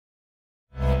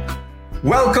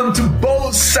Welcome to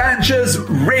Bo Sanchez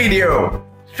Radio.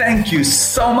 Thank you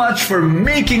so much for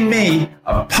making me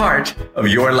a part of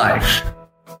your life.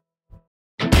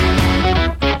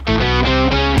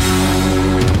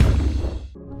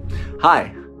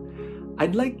 Hi,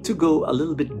 I'd like to go a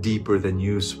little bit deeper than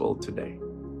usual today.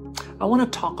 I want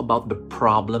to talk about the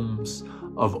problems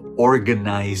of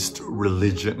organized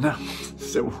religion.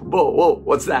 So, whoa,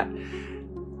 what's that?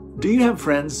 Do you have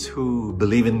friends who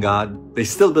believe in God? They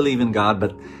still believe in God,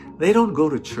 but they don't go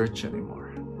to church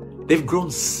anymore. They've grown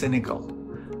cynical,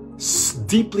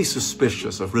 deeply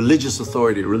suspicious of religious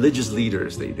authority, religious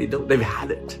leaders. They've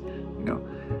had it.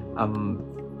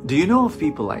 Do you know of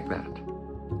people like that?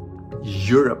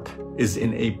 Europe is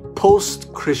in a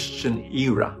post-Christian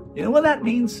era. You know what that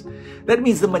means? That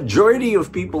means the majority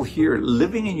of people here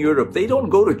living in Europe, they don't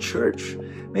go to church.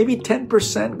 Maybe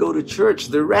 10% go to church.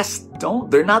 The rest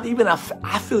don't. They're not even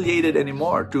affiliated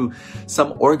anymore to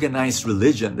some organized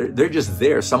religion. They're just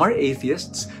there. Some are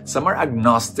atheists. Some are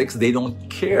agnostics. They don't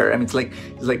care. I mean, it's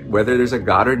like whether there's a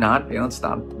God or not. It's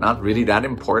not really that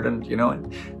important.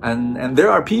 And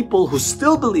there are people who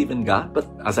still believe in God, but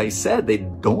as I said, they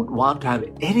don't want to have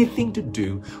anything to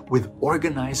do with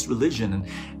organized religion.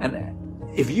 And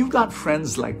if you've got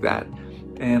friends like that,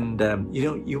 and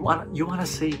you want to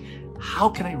say, how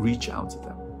can I reach out to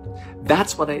them?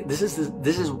 That's what this is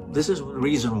the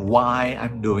reason why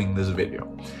I'm doing this video.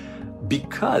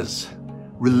 Because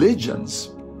religions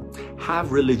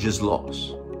have religious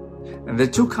laws. And there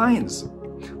are two kinds.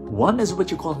 One is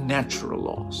what you call natural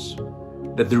laws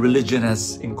that the religion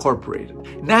has incorporated.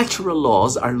 Natural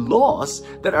laws are laws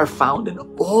that are found in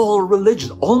all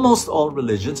religions, almost all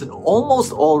religions, in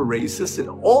almost all races, in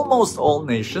almost all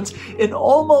nations, in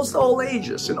almost all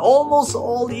ages, in almost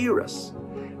all eras.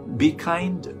 Be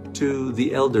kind to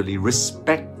the elderly,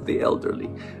 respect the elderly,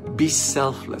 be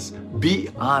selfless, be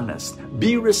honest,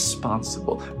 be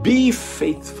responsible, be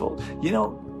faithful.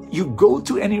 You go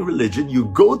to any religion, you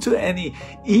go to any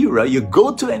era, you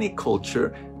go to any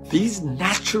culture, these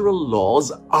natural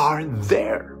laws are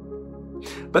there.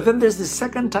 But then there's the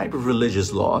second type of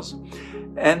religious laws,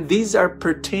 and these are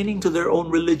pertaining to their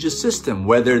own religious system,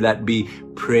 whether that be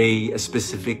pray a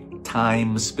specific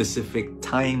times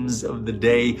of the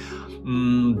day,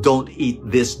 don't eat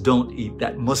this, don't eat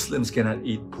that. Muslims cannot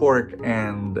eat pork,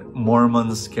 and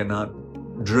Mormons cannot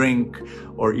drink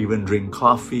or even drink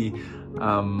coffee.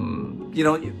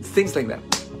 Things like that.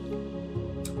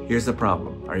 Here's the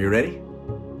problem. Are you ready?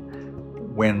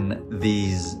 When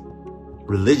these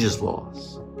religious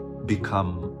laws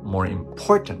become more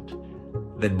important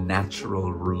than natural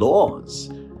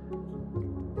laws,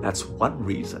 that's one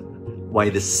reason why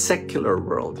the secular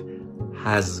world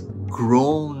has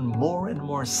grown more and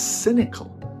more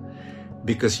cynical.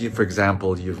 Because for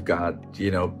example, you've got,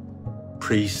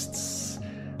 priests,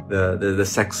 the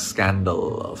sex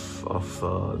scandal of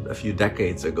a few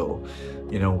decades ago,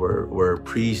 where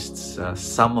priests,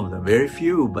 some of them, very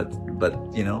few, but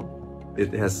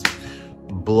it has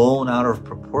blown out of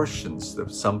proportions.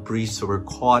 Some priests were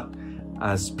caught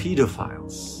as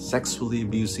pedophiles, sexually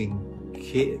abusing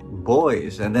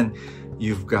boys. And then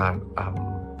you've got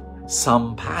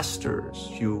some pastors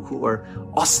who are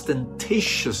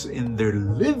ostentatious in their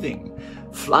living,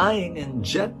 flying in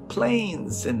jet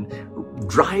planes and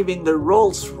driving the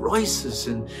Rolls Royces,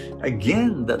 and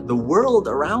again that the world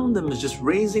around them is just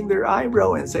raising their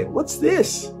eyebrow and saying, "What's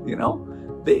this?"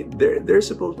 They're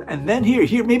supposed to. And then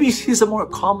here's a more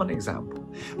common example.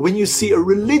 When you see a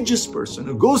religious person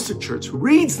who goes to church, who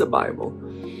reads the Bible,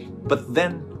 but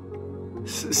then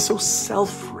so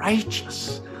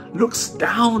self-righteous, looks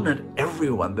down at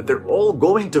everyone, that they're all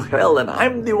going to hell and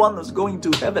I'm the one that's going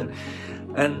to heaven.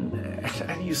 And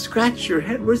you scratch your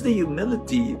head, where's the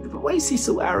humility? Why is he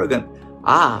so arrogant?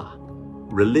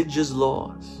 Religious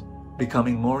laws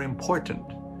becoming more important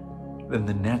than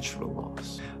the natural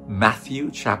laws.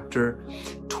 Matthew chapter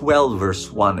 12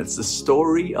 verse 1. It's the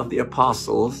story of the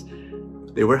apostles.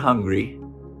 They were hungry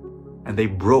and they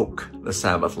broke the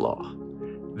Sabbath law.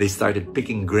 They started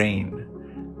picking grain,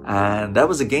 and that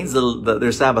was against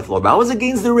their Sabbath law. That was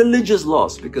against the religious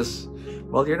laws, because,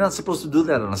 well, you're not supposed to do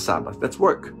that on a Sabbath. That's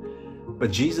work. But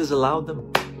Jesus allowed them.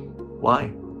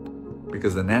 Why?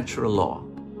 Because the natural law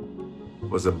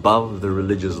was above the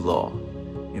religious law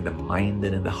in the mind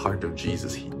and in the heart of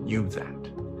Jesus. He knew that.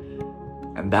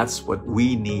 And that's what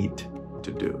we need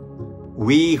to do.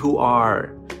 We who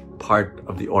are part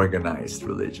of the organized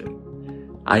religion.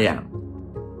 I am.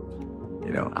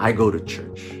 I go to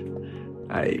church.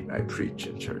 I preach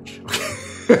in church.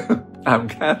 I'm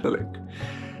Catholic.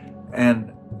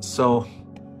 And so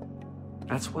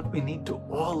That's what we need to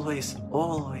always,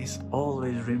 always,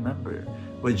 always remember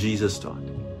what Jesus taught.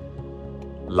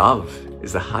 Love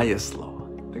is the highest law,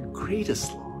 the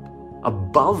greatest law,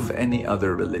 above any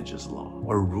other religious law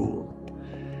or rule.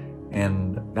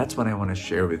 And that's what I want to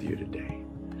share with you today,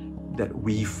 that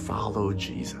we follow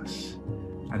Jesus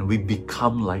and we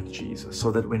become like Jesus, so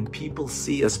that when people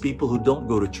see us, people who don't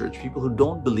go to church, people who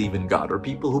don't believe in God, or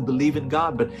people who believe in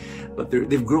God but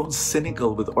they've grown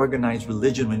cynical with organized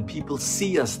religion, when people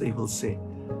see us, they will say,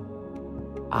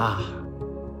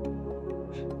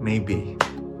 maybe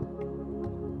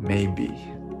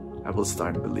I will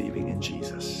start believing in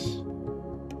Jesus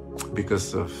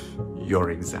because of your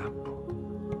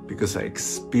example, because I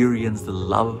experienced the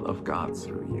love of God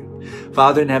through you.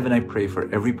 Father in heaven, I pray for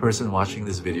every person watching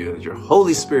this video, that your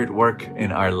Holy Spirit work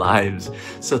in our lives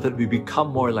so that we become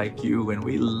more like you and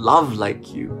we love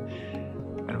like you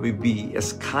and we be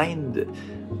as kind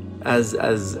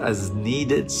as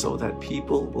needed, so that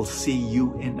people will see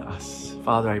you in us.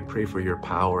 Father, I pray for your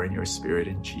power and your Spirit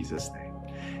in Jesus' name.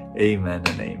 Amen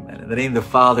and amen. In the name of the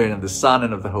Father and of the Son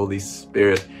and of the Holy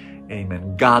Spirit.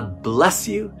 Amen. God bless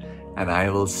you, and I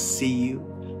will see you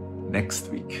next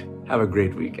week. Have a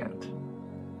great weekend.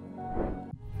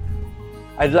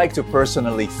 I'd like to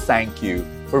personally thank you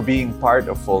for being part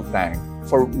of Full Tank,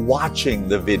 for watching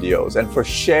the videos and for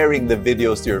sharing the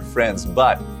videos to your friends.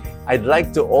 But I'd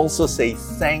like to also say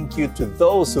thank you to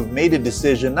those who've made a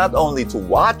decision not only to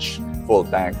watch Full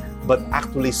Tank, but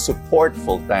actually support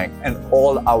Full Tank and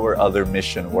all our other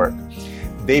mission work.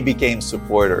 They became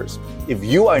supporters. If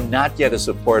you are not yet a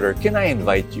supporter, can I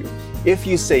invite you? If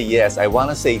you say yes, I want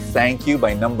to say thank you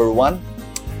by number one,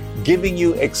 giving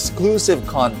you exclusive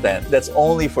content that's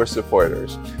only for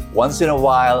supporters. Once in a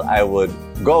while, I would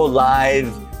go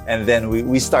live and then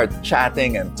we start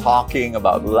chatting and talking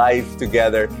about life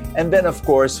together. And then, of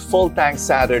course, Full Tank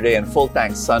Saturday and Full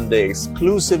Tank Sunday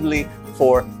exclusively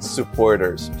for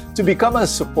supporters. To become a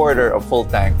supporter of Full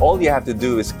Tank, all you have to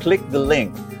do is click the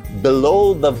link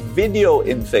below the video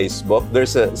in Facebook.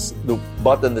 There's the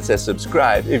button that says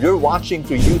subscribe. If you're watching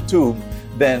through YouTube,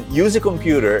 then use a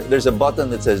computer. There's a button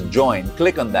that says join.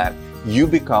 Click on that. You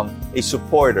become a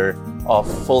supporter of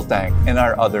Full Tank and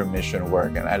our other mission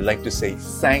work. And I'd like to say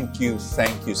thank you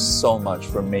so much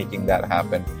for making that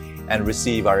happen and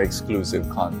receive our exclusive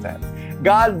content.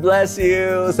 God bless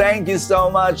you. Thank you so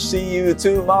much. See you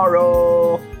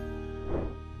tomorrow.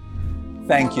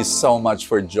 Thank you so much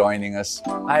for joining us.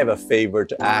 I have a favor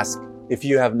to ask. If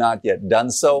you have not yet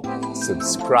done so,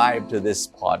 subscribe to this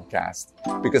podcast,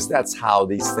 because that's how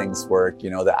these things work,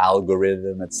 the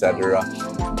algorithm, etc.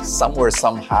 Somewhere,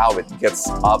 somehow it gets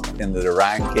up in the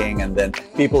ranking, and then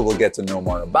people will get to know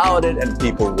more about it, and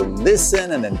people will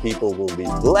listen, and then people will be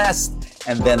blessed,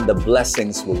 and then the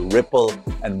blessings will ripple,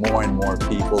 and more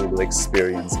people will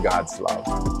experience God's love.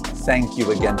 Thank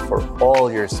you again for all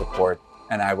your support,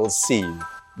 and I will see you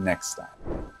next time.